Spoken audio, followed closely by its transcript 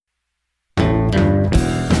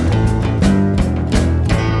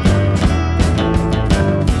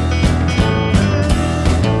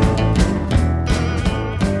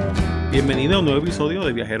Bienvenido a un nuevo episodio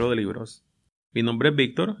de Viajero de Libros. Mi nombre es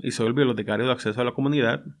Víctor y soy el bibliotecario de acceso a la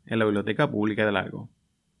comunidad en la Biblioteca Pública de Largo.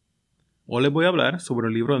 Hoy les voy a hablar sobre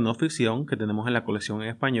un libro de no ficción que tenemos en la colección en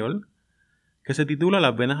español, que se titula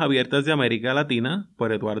Las venas abiertas de América Latina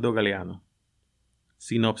por Eduardo Galeano.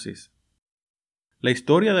 Sinopsis. La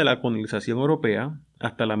historia de la colonización europea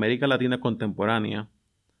hasta la América Latina contemporánea,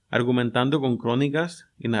 argumentando con crónicas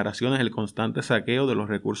y narraciones el constante saqueo de los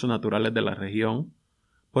recursos naturales de la región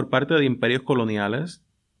por parte de imperios coloniales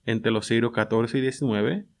entre los siglos XIV y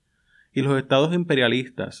XIX y los estados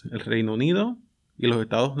imperialistas, el Reino Unido y los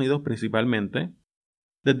Estados Unidos principalmente,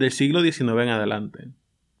 desde el siglo XIX en adelante.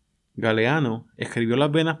 Galeano escribió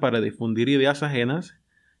Las venas para difundir ideas ajenas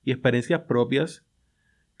y experiencias propias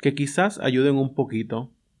que quizás ayuden un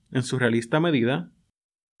poquito, en su realista medida,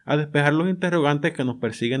 a despejar los interrogantes que nos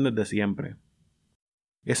persiguen desde siempre.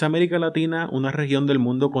 ¿Es América Latina una región del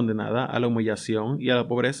mundo condenada a la humillación y a la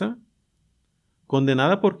pobreza?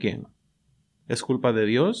 ¿Condenada por quién? ¿Es culpa de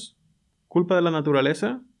Dios? ¿Culpa de la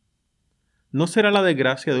naturaleza? ¿No será la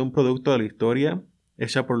desgracia de un producto de la historia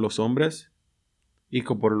hecha por los hombres y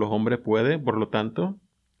que por los hombres puede, por lo tanto,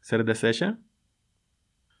 ser deshecha?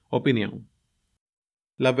 Opinión.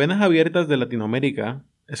 Las venas abiertas de Latinoamérica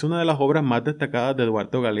es una de las obras más destacadas de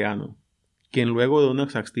Eduardo Galeano, quien luego de una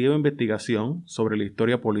exhaustiva investigación sobre la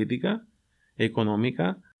historia política,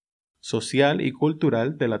 económica, social y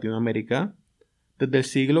cultural de Latinoamérica, desde el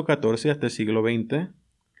siglo XIV hasta el siglo XX,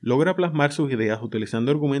 logra plasmar sus ideas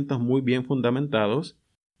utilizando argumentos muy bien fundamentados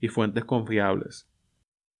y fuentes confiables.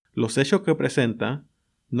 Los hechos que presenta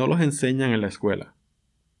no los enseñan en la escuela.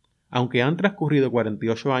 Aunque han transcurrido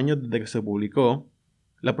 48 años desde que se publicó,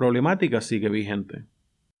 la problemática sigue vigente.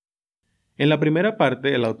 En la primera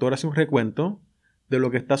parte, el autor hace un recuento de lo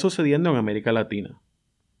que está sucediendo en América Latina.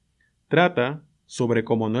 Trata sobre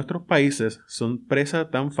cómo nuestros países son presa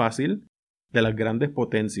tan fácil de las grandes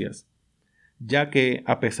potencias, ya que,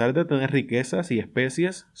 a pesar de tener riquezas y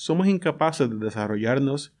especies, somos incapaces de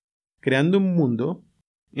desarrollarnos creando un mundo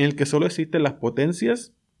en el que solo existen las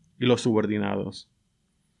potencias y los subordinados.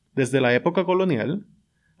 Desde la época colonial,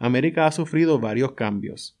 América ha sufrido varios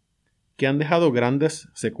cambios, que han dejado grandes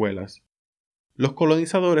secuelas. Los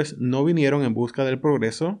colonizadores no vinieron en busca del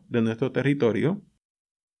progreso de nuestro territorio,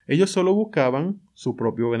 ellos solo buscaban su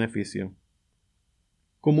propio beneficio.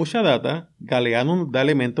 Con mucha data, Galeano nos da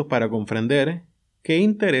elementos para comprender qué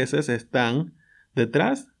intereses están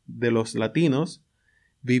detrás de los latinos.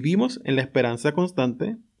 Vivimos en la esperanza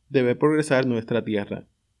constante de ver progresar nuestra tierra,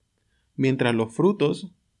 mientras los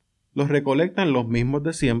frutos los recolectan los mismos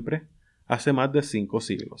de siempre hace más de 5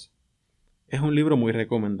 siglos. Es un libro muy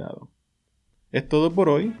recomendado. Es todo por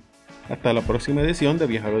hoy. Hasta la próxima edición de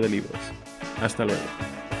Viajero de Libros. Hasta luego.